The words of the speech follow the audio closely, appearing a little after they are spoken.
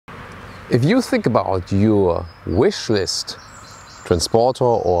If you think about your wish list, transporter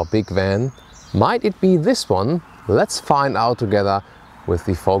or big van, might it be this one? Let's find out together with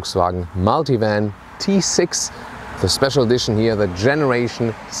the Volkswagen Multivan T6, the special edition here, the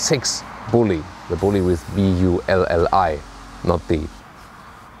Generation 6 Bulli. The Bulli with B-U-L-L-I, not the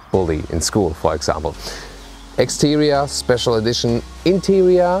bully in school, for example. Exterior, special edition.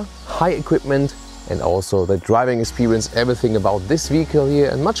 Interior, high equipment, and also the driving experience, everything about this vehicle here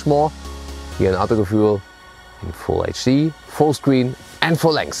and much more here in Autogefühl in full HD, full screen and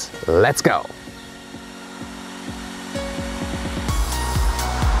full length. Let's go!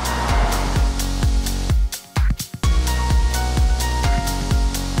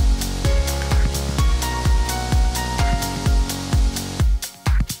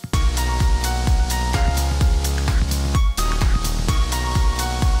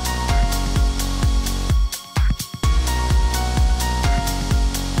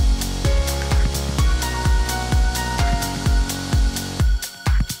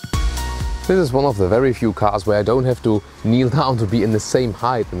 This is one of the very few cars where I don't have to kneel down to be in the same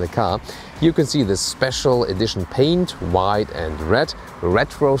height in the car. You can see this special edition paint, white and red,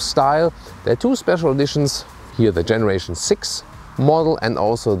 retro style. There are two special editions here, the Generation 6 model and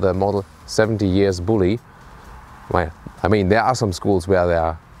also the model 70 years Bulli. Well, I mean, there are some schools where there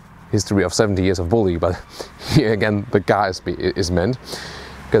are history of 70 years of Bulli, but here again the car is meant.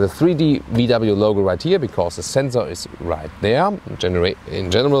 Got a 3D VW logo right here because the sensor is right there.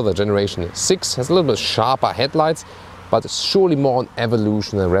 In general, the Generation 6 has a little bit sharper headlights, but it's surely more an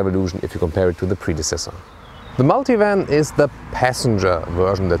evolution than revolution if you compare it to the predecessor. The Multivan is the passenger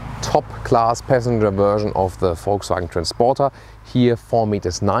version, the top class passenger version of the Volkswagen Transporter. Here 4,90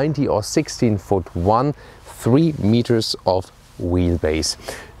 meters or 16'1", 3 meters of wheelbase.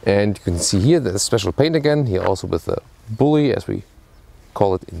 And you can see here the special paint again, here also with the Bulli as we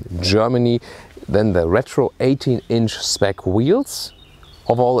call it in Germany. Then the retro 18-inch spec wheels.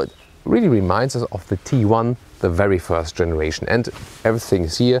 Overall, it really reminds us of the T1, the very first generation. And everything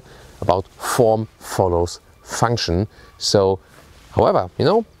is here about form follows function. So, however, you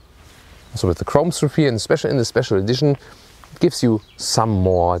know, also with the chrome strip here, and especially in the special edition, it gives you some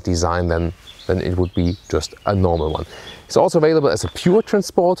more design than it would be just a normal one. It's also available as a pure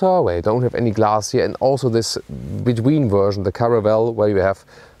transporter where you don't have any glass here, and also this between version, the Caravelle, where you have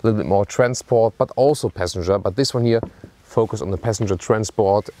a little bit more transport but also passenger. But this one here focus on the passenger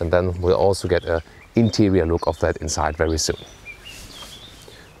transport, and then we'll also get an interior look of that inside very soon.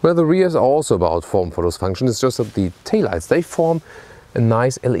 Well, the rears are also about form follows function. It's just that the taillights, they form a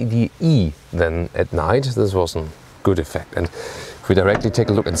nice LED E then at night. This was a good effect. And if we directly take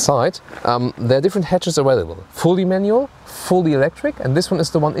a look inside, there are different hatches available. Fully manual, fully electric, and this one is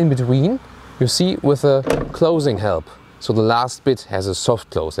the one in between, you see, with a closing help. So the last bit has a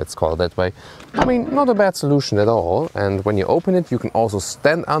soft close, let's call it that way. I mean, not a bad solution at all. And when you open it, you can also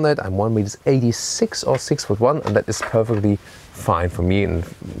stand on it. I'm 1,86 m or 6'1", and that is perfectly fine for me. And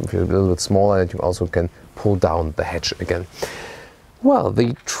if you're a little bit smaller, you also can pull down the hatch again. Well,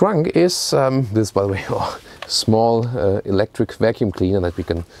 the trunk is this, by the way, small electric vacuum cleaner that we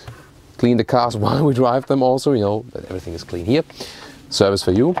can clean the cars while we drive them also, you know, that everything is clean here. Service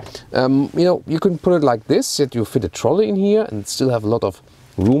for you. You know, you can put it like this, that you fit a trolley in here and still have a lot of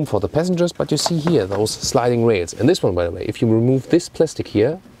room for the passengers, but you see here those sliding rails. And this one, by the way, if you remove this plastic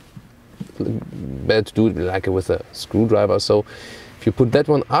here, better to do it like with a screwdriver. So if you put that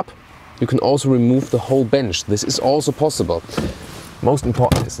one up, you can also remove the whole bench. This is also possible. Most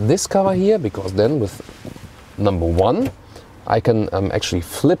important is this cover here, because then with number 1 I can actually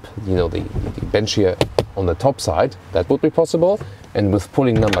flip, you know, the bench here on the top side. That would be possible. And with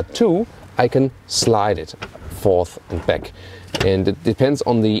pulling number 2 I can slide it forth and back. And it depends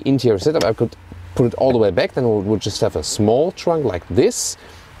on the interior setup. I could put it all the way back, then we would just have a small trunk like this,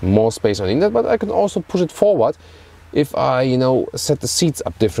 more space on that, but I can also push it forward if I, you know, set the seats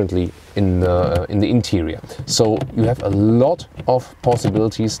up differently in the interior. So you have a lot of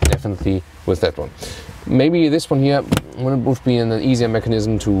possibilities definitely with that one. Maybe this one here would be an easier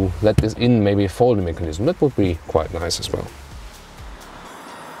mechanism to let this in, maybe a folding mechanism. That would be quite nice as well.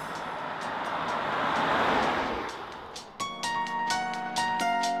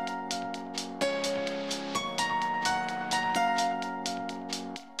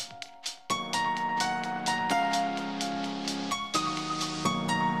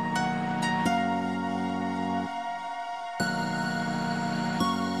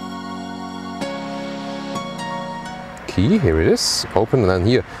 Key, here it is, open, and then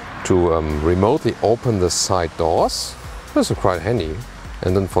here to remotely open the side doors. This is quite handy.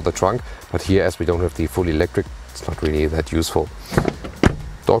 And then for the trunk, but here as we don't have the fully electric, it's not really that useful.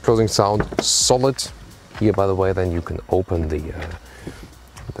 door closing sound, solid. Here, by the way, then you can open the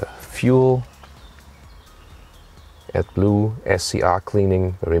fuel. AdBlue, SCR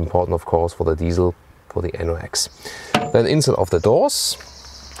cleaning, very important of course for the diesel, for the NOx. Then inside of the doors,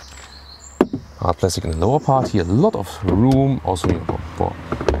 hard plastic in the lower part. Here a lot of room, also for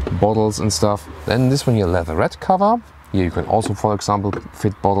bottles and stuff. Then this one here, leatherette cover. Here you can also, for example,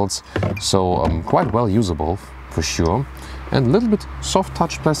 fit bottles. So quite well usable for sure. And a little bit soft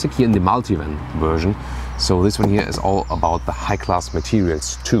touch plastic here in the Multivan version. So this one here is all about the high-class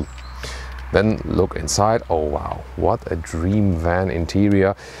materials too. Then look inside. Oh wow, what a dream van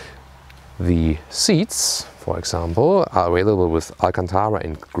interior. The seats, for example, are available with Alcantara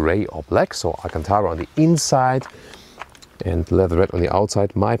in gray or black. So Alcantara on the inside and leatherette on the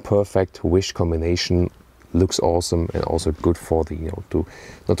outside. My perfect wish combination. Looks awesome and also good for the,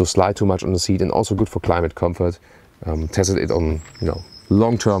 not to slide too much on the seat, and also good for climate comfort. Tested it on,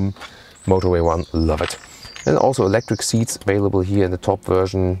 long-term motorway one. Love it. And also electric seats available here in the top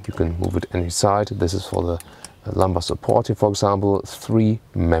version. You can move it any side. This is for the lumbar support here, for example. 3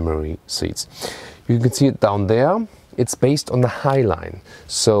 memory seats. You can see it down there. It's based on the Highline.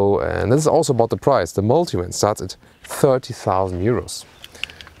 So, and this is also about the price. The Multivan starts at 30,000 euros.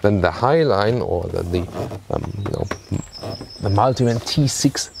 Then the Highline, or the Multivan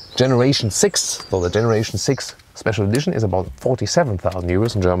T6 Generation 6, so the Generation 6 Special Edition, is about 47,000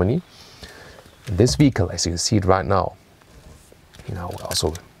 euros in Germany. This vehicle, as you can see it right now, also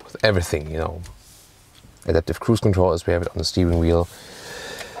with everything, adaptive cruise control as we have it on the steering wheel,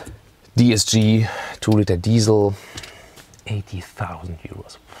 DSG, 2-liter diesel, 80,000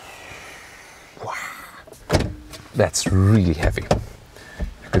 euros. Wow, that's really heavy.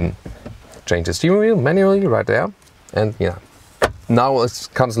 You can change the steering wheel manually right there, and now it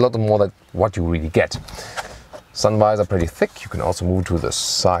comes a lot more than what you really get. Sun visor pretty thick. You can also move to the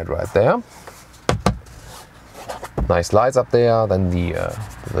side right there. Nice lights up there. Then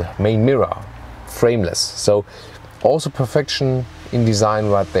the main mirror, frameless. So also perfection in design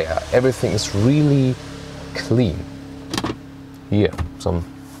right there. Everything is really clean. Here, some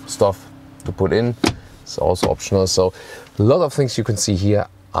stuff to put in. It's also optional. So a lot of things you can see here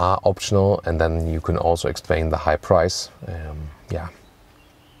are optional, and then you can also explain the high price.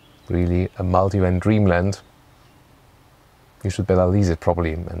 Really a Multivan dreamland. You should better lease it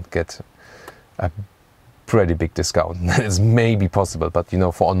probably and get a pretty big discount. That is maybe possible, but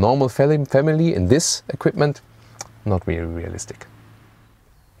for a normal family in this equipment, not really realistic.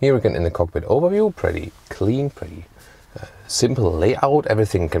 Here again in the cockpit overview, pretty clean, pretty simple layout.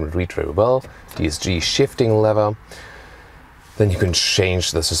 Everything can read very well. DSG shifting lever. Then you can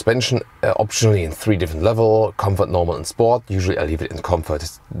change the suspension optionally in 3 different levels: comfort, normal, and sport. Usually I leave it in comfort.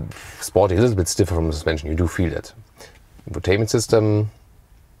 It's sporty, a little bit stiffer from the suspension. You do feel it. Infotainment system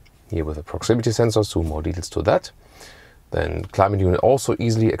here with a proximity sensor, so more details to that. Then climate unit also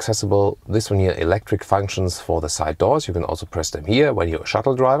easily accessible. This one here, electric functions for the side doors. You can also press them here when you're a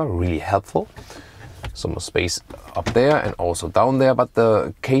shuttle driver, really helpful. Some more space up there and also down there, but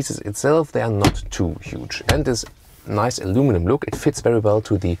the cases itself, they are not too huge. And this nice aluminum look, it fits very well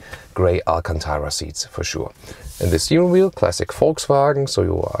to the gray Alcantara seats for sure. And the steering wheel, classic Volkswagen, so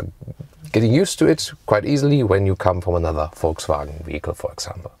you are getting used to it quite easily when you come from another Volkswagen vehicle, for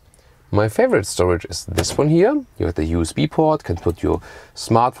example. My favorite storage is this one here. You have the USB port, can put your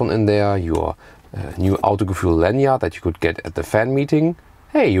smartphone in there, your new Autogefühl lanyard that you could get at the fan meeting.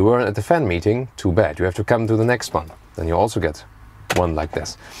 Hey, you weren't at the fan meeting? Too bad, you have to come to the next one. Then you also get one like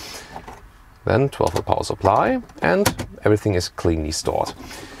this. Then 12-volt power supply, and everything is cleanly stored.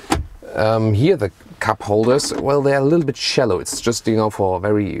 Here the cup holders, well, they're a little bit shallow. It's just, for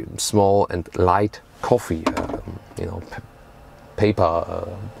very small and light coffee, paper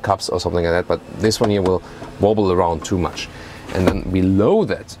cups or something like that. But this one here will wobble around too much. And then below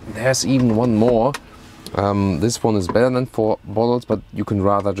that, there's even one more. This one is better than 4 bottles, but you can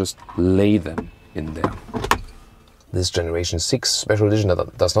rather just lay them in there. This Generation 6 Special Edition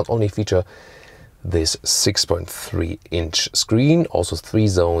that does not only feature this 6.3-inch screen, also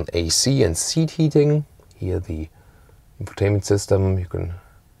 3-zone AC and seat heating. Here the infotainment system, you can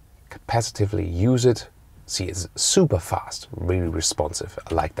capacitively use it. See, it's super fast, really responsive.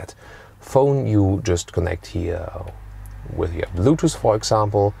 I like that. Phone you just connect here with your Bluetooth, for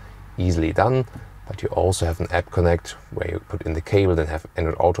example, easily done. But you also have an app connect where you put in the cable, then have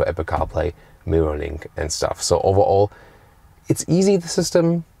Android Auto, Apple CarPlay, mirror link and stuff. So overall, it's easy, the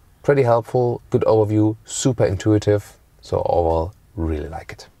system, pretty helpful, good overview, super intuitive. So overall, really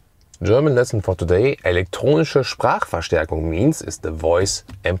like it. German lesson for today. Elektronische Sprachverstärkung means is the voice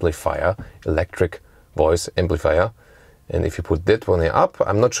amplifier, electric voice amplifier. And if you put that one here up,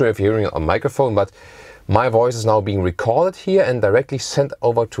 I'm not sure if you're hearing it on microphone, but my voice is now being recorded here and directly sent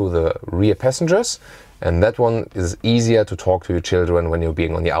over to the rear passengers. And that one is easier to talk to your children when you're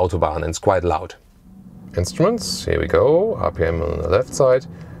being on the Autobahn, and it's quite loud. Instruments, here we go, RPM on the left side,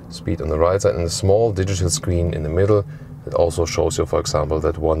 speed on the right side, and a small digital screen in the middle. It also shows you, for example,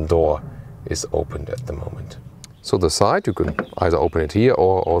 that one door is opened at the moment. So the side, you can either open it here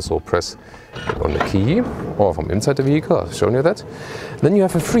or also press on the key, or from inside the vehicle, I've shown you that. Then you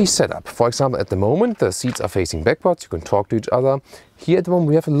have a free setup. For example, at the moment the seats are facing backwards, you can talk to each other. Here at the moment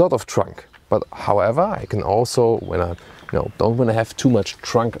we have a lot of trunk, but however I can also, when I don't want to have too much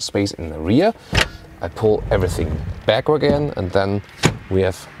trunk space in the rear, I pull everything back again, and then we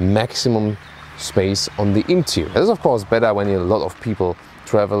have maximum space on the interior. This is of course better when you're a lot of people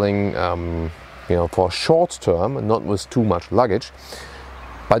traveling for short term and not with too much luggage,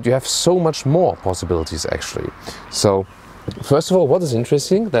 but you have so much more possibilities actually. So first of all, what is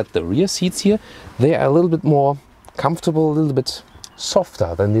interesting, that the rear seats here, they are a little bit more comfortable, a little bit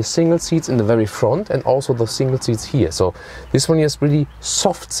softer than the single seats in the very front, and also the single seats here. So this one is really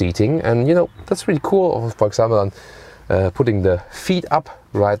soft seating, and that's really cool. For example, putting the feet up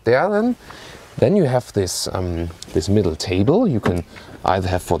right there, then you have this this middle table. You can either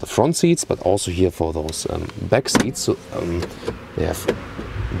have for the front seats, but also here for those back seats. So they have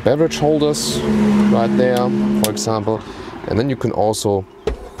beverage holders right there, for example, and then you can also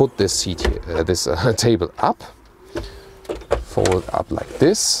put this seat here, this table up, fold up like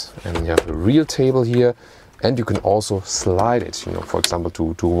this, and you have a real table here, and you can also slide it, for example,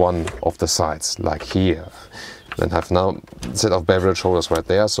 to one of the sides, like here. Then have now a set of beverage holders right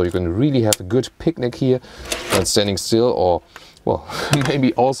there, so you can really have a good picnic here and standing still, or well,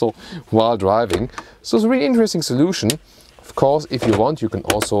 maybe also while driving. So it's a really interesting solution. Of course, if you want, you can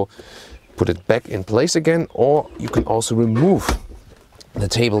also put it back in place again, or you can also remove the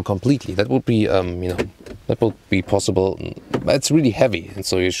table completely. That would be, that would be possible. But it's really heavy, and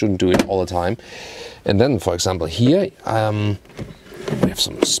so you shouldn't do it all the time. And then, for example, here we have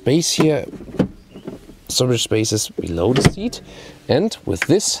some space here, storage spaces below the seat, and with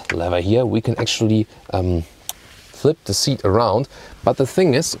this lever here, we can actually flip the seat around. But the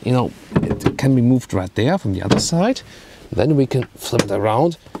thing is, it can be moved right there from the other side. Then we can flip it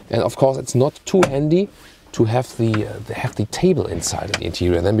around, and of course it's not too handy to have the table inside the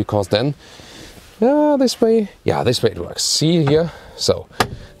interior. And then because then this way it works. See here, so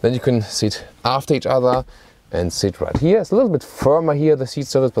then you can sit after each other and sit right here. It's a little bit firmer here, the seat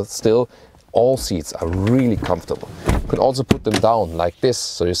surface, but still all seats are really comfortable. You can also put them down like this.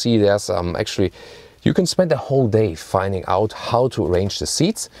 So you see there's actually, you can spend a whole day finding out how to arrange the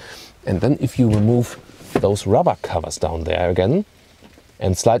seats. And then if you remove those rubber covers down there again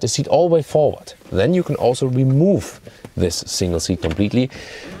and slide the seat all the way forward, then you can also remove this single seat completely.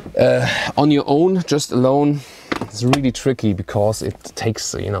 On your own, just alone, it's really tricky because it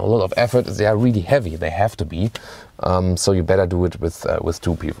takes a lot of effort. They are really heavy, they have to be. So you better do it with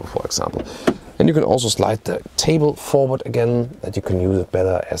two people, for example. And you can also slide the table forward again, that you can use it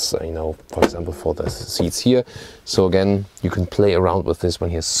better as, for example, for the seats here. So again, you can play around with this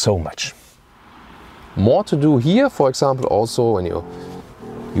one here so much. More to do here, for example, also when you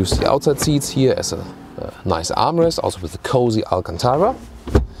use the outside seats here as a nice armrest, also with the cozy Alcantara.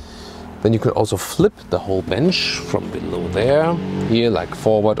 Then you can also flip the whole bench from below there, here, like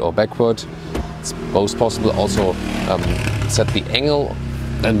forward or backward. It's both possible. Also set the angle,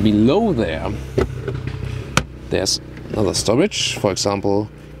 and below there's another storage. For example,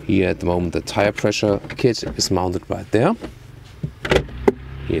 here at the moment the tire pressure kit is mounted right there.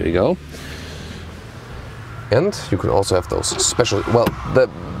 Here we go. And you can also have those special, well,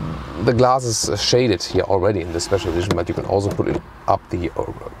 the glass is shaded here already in the special edition, but you can also put it up the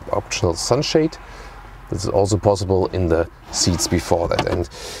optional sunshade. This is also possible in the seats before that. And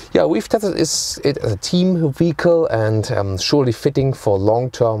yeah, we've tested it as a team vehicle, and surely fitting for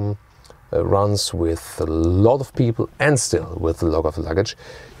long-term runs with a lot of people and still with a lot of luggage.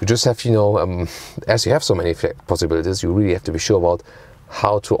 You just have, as you have so many possibilities, you really have to be sure about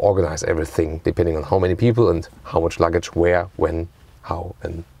how to organize everything depending on how many people and how much luggage, where, when, how.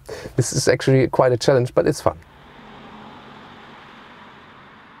 And this is actually quite a challenge, but it's fun.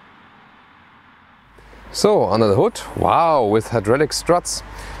 So under the hood, wow, with hydraulic struts,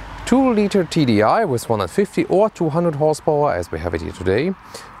 2-liter TDI with 150 or 200 horsepower as we have it here today,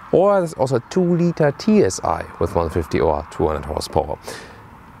 or there's also 2-liter TSI with 150 or 200 horsepower.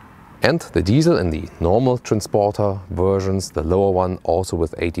 And the diesel in the normal transporter versions, the lower one also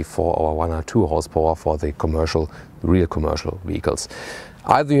with 84 or 102 horsepower for the real commercial vehicles.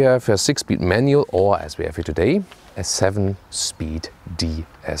 Either you have a 6-speed manual or, as we have here today, a 7-speed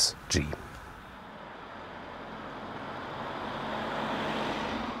DSG.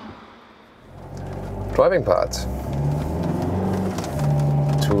 Driving part.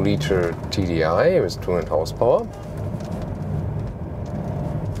 2-liter TDI with 200 horsepower.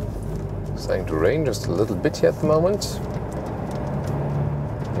 Starting to rain just a little bit here at the moment.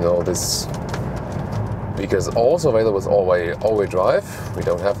 You know, this vehicle is also available with all-wheel drive. We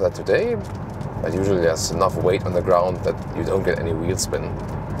don't have that today, but usually there's enough weight on the ground that you don't get any wheel spin.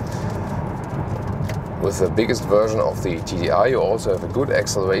 With the biggest version of the TDI, you also have a good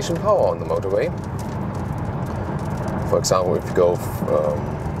acceleration power on the motorway. For example, if you go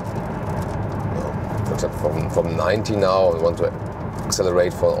from 90 now and want to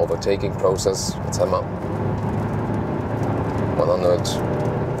accelerate for an overtaking process, let's hammer 100,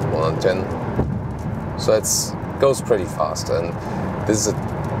 110. So it goes pretty fast, and this is a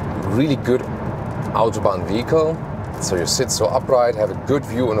really good Autobahn vehicle. So you sit so upright, have a good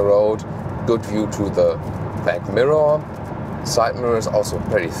view on the road, good view to the back mirror. Side mirror is also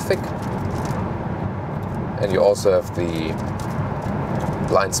pretty thick. And you also have the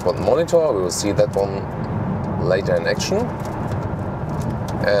blind spot monitor. We will see that one later in action.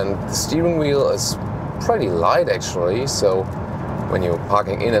 And the steering wheel is pretty light actually, so when you're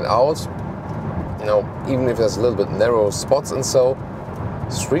parking in and out, you know, even if there's a little bit narrow spots and so,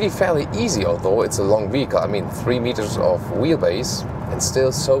 it's really fairly easy, although it's a long vehicle. I mean, 3 meters of wheelbase and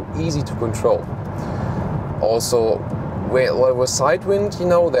still so easy to control. Also, with side wind, you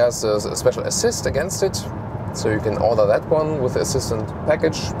know, there's a special assist against it. So you can order that one with the assistant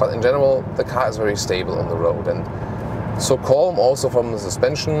package, but in general the car is very stable on the road and so calm also from the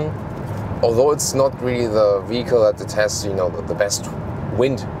suspension. Although it's not really the vehicle that it has, you know, the best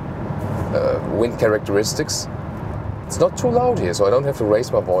wind characteristics, it's not too loud here, so I don't have to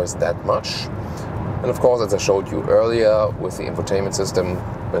raise my voice that much. And of course, as I showed you earlier with the infotainment system,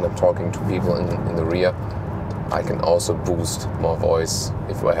 when I'm talking to people in the rear, I can also boost my voice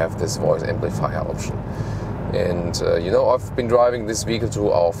if I have this voice amplifier option. And you know, I've been driving this vehicle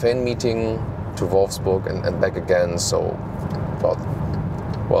to our fan meeting, to Wolfsburg and back again, so about,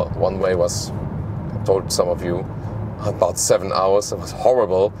 well, one way was, I told some of you, about 7 hours. It was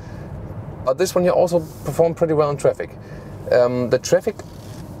horrible. But this one here also performed pretty well in traffic. The traffic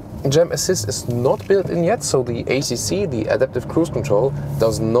jam assist is not built in yet, so the ACC, the adaptive cruise control,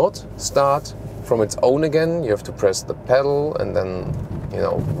 does not start from its own again. You have to press the pedal and then, you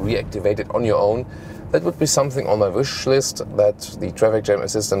know, reactivate it on your own. That would be something on my wish list, that the traffic jam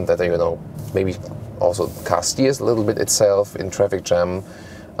assistant, that, you know, maybe also the car steers a little bit itself in traffic jam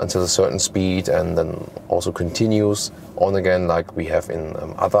until a certain speed and then also continues on again like we have in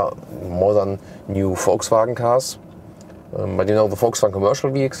other modern new Volkswagen cars. But you know, the Volkswagen commercial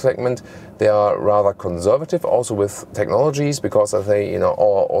vehicle segment, they are rather conservative also with technologies, because they, you know,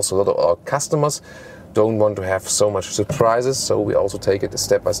 also a lot of our customers don't want to have so much surprises, so we also take it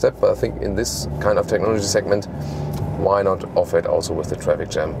step by step. But I think in this kind of technology segment, why not offer it also with the traffic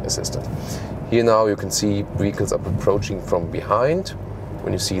jam assistant? Here now you can see vehicles are approaching from behind.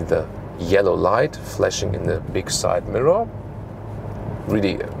 When you see the yellow light flashing in the big side mirror,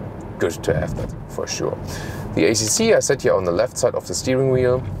 really good to have that for sure. The ACC I set here on the left side of the steering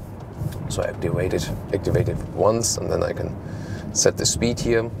wheel, so I activate it once, and then I can set the speed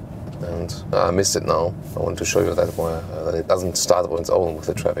here. And I missed it now. I want to show you that it doesn't start on its own with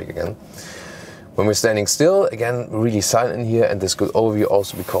the traffic again. When we're standing still, again, really silent in here, and this good overview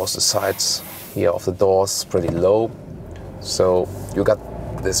also because the sides here of the doors pretty low. So you got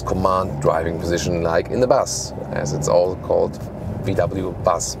this command driving position like in the bus, as it's all called VW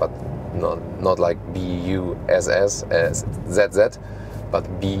bus, but not like BUSS as ZZ, but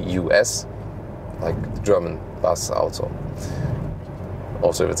BUS, like the German bus also.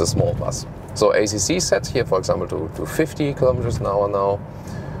 Also if it's a small bus. So ACC set here, for example, to 50 kilometers an hour now,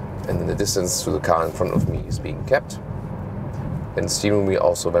 and then the distance to the car in front of me is being kept. And steering wheel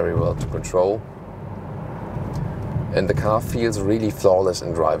also very well to control. And the car feels really flawless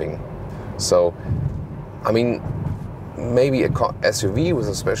in driving. So, I mean, maybe a SUV with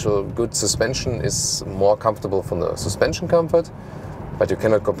a special good suspension is more comfortable from the suspension comfort, but you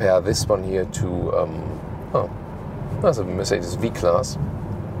cannot compare this one here to that's a Mercedes V-Class.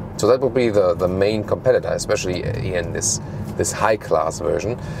 So that would be the main competitor, especially in this high-class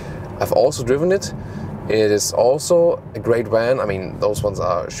version. I've also driven it. It is also a great van. I mean, those ones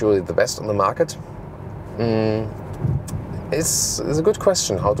are surely the best on the market. It's a good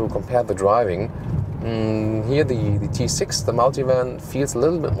question how to compare the driving. Here the T6, the Multivan, feels a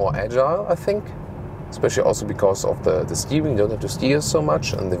little bit more agile, I think. especially also because of the steering. You don't have to steer so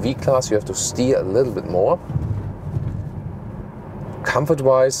much. And the V-Class, you have to steer a little bit more.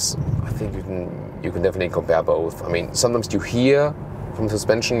 Comfort-wise, I think you can definitely compare both. I mean, sometimes you hear from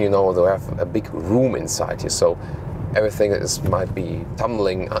suspension, you know, they have a big room inside here, so everything might be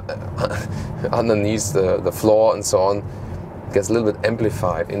tumbling underneath the floor and so on. Gets a little bit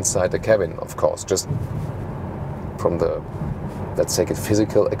amplified inside the cabin, of course, just from the, let's take it,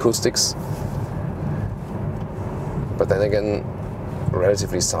 physical acoustics. But then again,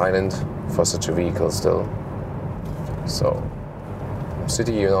 relatively silent for such a vehicle still. So,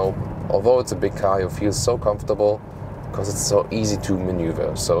 city, you know, although it's a big car, you feel so comfortable because it's so easy to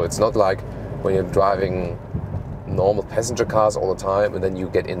maneuver. So it's not like when you're driving normal passenger cars all the time and then you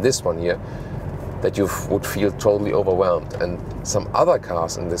get in this one here, that you would feel totally overwhelmed. And some other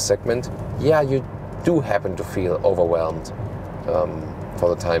cars in this segment, yeah, you do happen to feel overwhelmed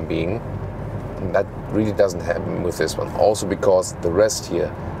for the time being. And that really doesn't happen with this one. Also because the rest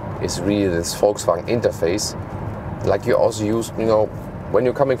here is really this Volkswagen interface, like you also use, you know, when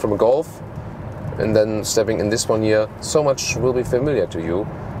you're coming from a Golf and then stepping in this one here, so much will be familiar to you.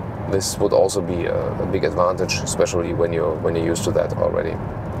 This would also be a big advantage, especially when you're used to that already.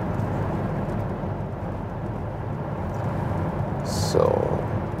 So,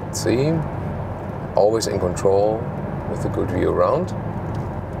 let's see, always in control with a good view around.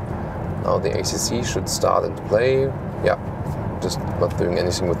 Now the ACC should start into play. Yeah, just not doing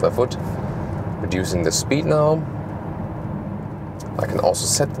anything with my foot. Reducing the speed now. I can also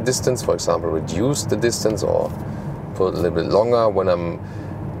set the distance, for example, reduce the distance or put it a little bit longer. When I'm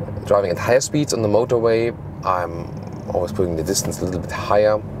driving at higher speeds on the motorway, I'm always putting the distance a little bit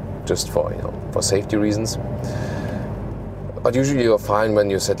higher, just for, you know, for safety reasons. But usually you're fine when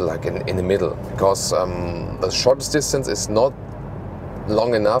you set like in the middle, because the shortest distance is not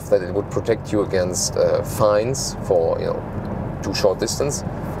long enough that it would protect you against fines for, you know, too short distance.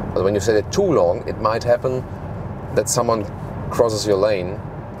 But when you set it too long, it might happen that someone crosses your lane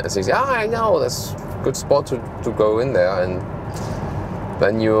and says, "Ah, I know, that's a good spot to go in there," and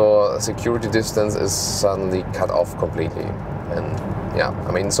then your security distance is suddenly cut off completely. And yeah,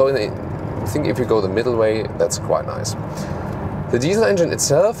 I mean, so I think if you go the middle way, that's quite nice. The diesel engine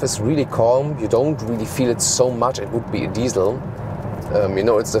itself is really calm. You don't really feel it so much. It would be a diesel. You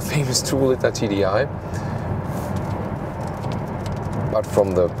know, it's the famous 2-liter TDI. But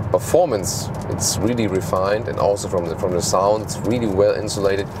from the performance, it's really refined, and also from the sound, it's really well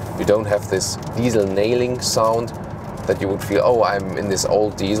insulated. You don't have this diesel nailing sound that you would feel, oh, I'm in this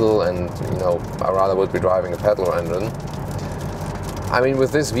old diesel and, you know, I rather would be driving a petrol engine. I mean,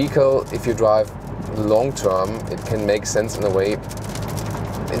 with this vehicle, if you drive long term, it can make sense in a way.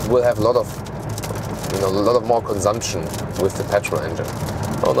 It will have a lot of, you know, a lot of more consumption with the petrol engine.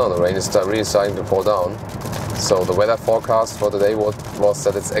 Oh no, the rain is really starting to pour down. So the weather forecast for today was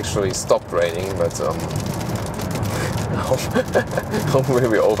that it's actually stopped raining, but hope will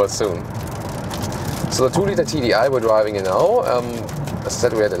be over soon. So the 2-liter TDI we're driving in now. As I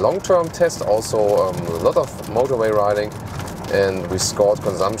said, we had a long-term test, also a lot of motorway riding, and we scored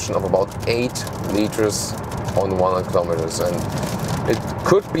consumption of about 8 liters on 100 kilometers. And it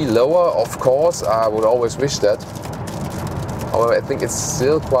could be lower, of course. I would always wish that. However, I think it's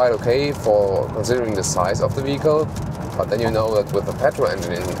still quite okay for considering the size of the vehicle. But then you know that with the petrol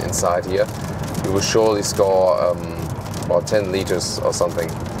engine inside here, you will surely score about 10 liters or something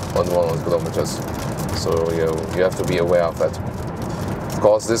on 100 kilometers. So you have to be aware of that. Of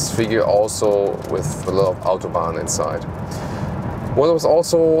course, this figure also with a lot of Autobahn inside. What was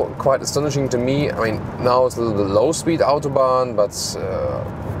also quite astonishing to me, I mean, now it's a little bit low speed Autobahn, but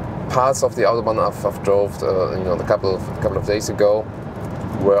parts of the Autobahn I've drove, you know, a couple of days ago,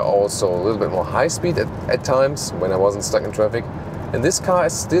 were also a little bit more high speed at times when I wasn't stuck in traffic. And this car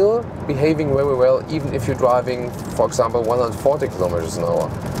is still behaving very well, even if you're driving, for example, 140 kilometers an hour.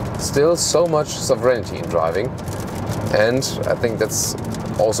 Still so much sovereignty in driving. And I think that's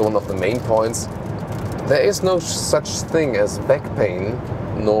also one of the main points. There is no such thing as back pain,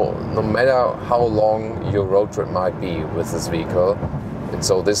 no matter how long your road trip might be with this vehicle. And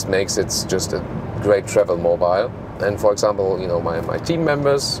so this makes it just a great travel mobile. And for example, you know, my team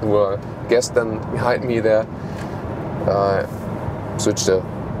members who are guests then behind me there, switch the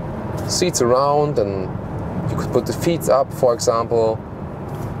seats around, and you could put the feet up, for example.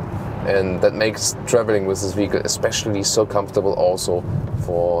 And that makes traveling with this vehicle especially so comfortable also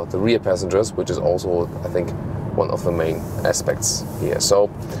for the rear passengers, which is also, I think, one of the main aspects here. So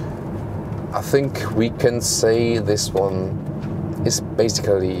I think we can say this one is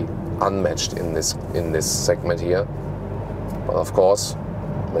basically unmatched in this segment here. But of course,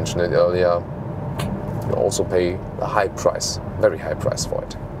 I mentioned it earlier, you also pay a high price, very high price for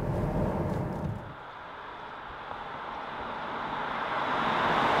it.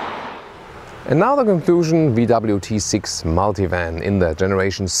 And now the conclusion, VW T6 Multivan in the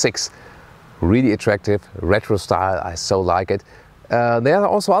Generation 6. Really attractive, retro style, I so like it. There are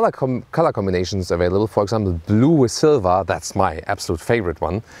also other color combinations available, for example blue with silver, that's my absolute favorite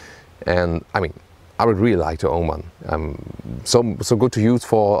one. And I mean, I would really like to own one. So good to use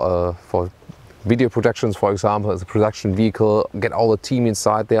for video productions, for example, as a production vehicle, get all the team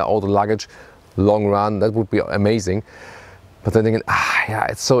inside there, all the luggage, long run, that would be amazing. But then again, yeah,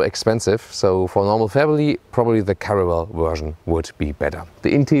 it's so expensive. So for a normal family, probably the Caravelle version would be better.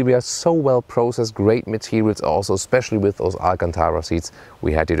 The interior is so well processed, great materials also, especially with those Alcantara seats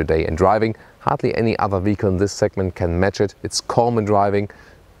we had here today. And driving, hardly any other vehicle in this segment can match it. It's calm in driving,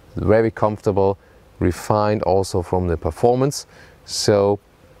 very comfortable, refined also from the performance. So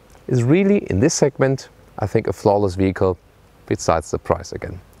it's really, in this segment, I think a flawless vehicle, besides the price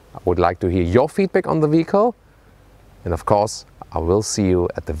again. I would like to hear your feedback on the vehicle. And of course, I will see you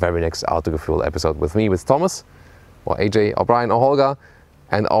at the very next Autogefühl episode with me, with Thomas, or AJ, or Brian, or Holger,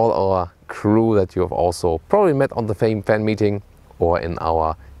 and all our crew that you have also probably met on the fan meeting or in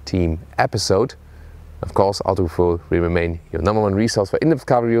our team episode. Of course, Autogefühl will remain your #1 resource for in-depth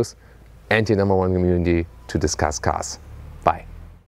car reviews and your #1 community to discuss cars.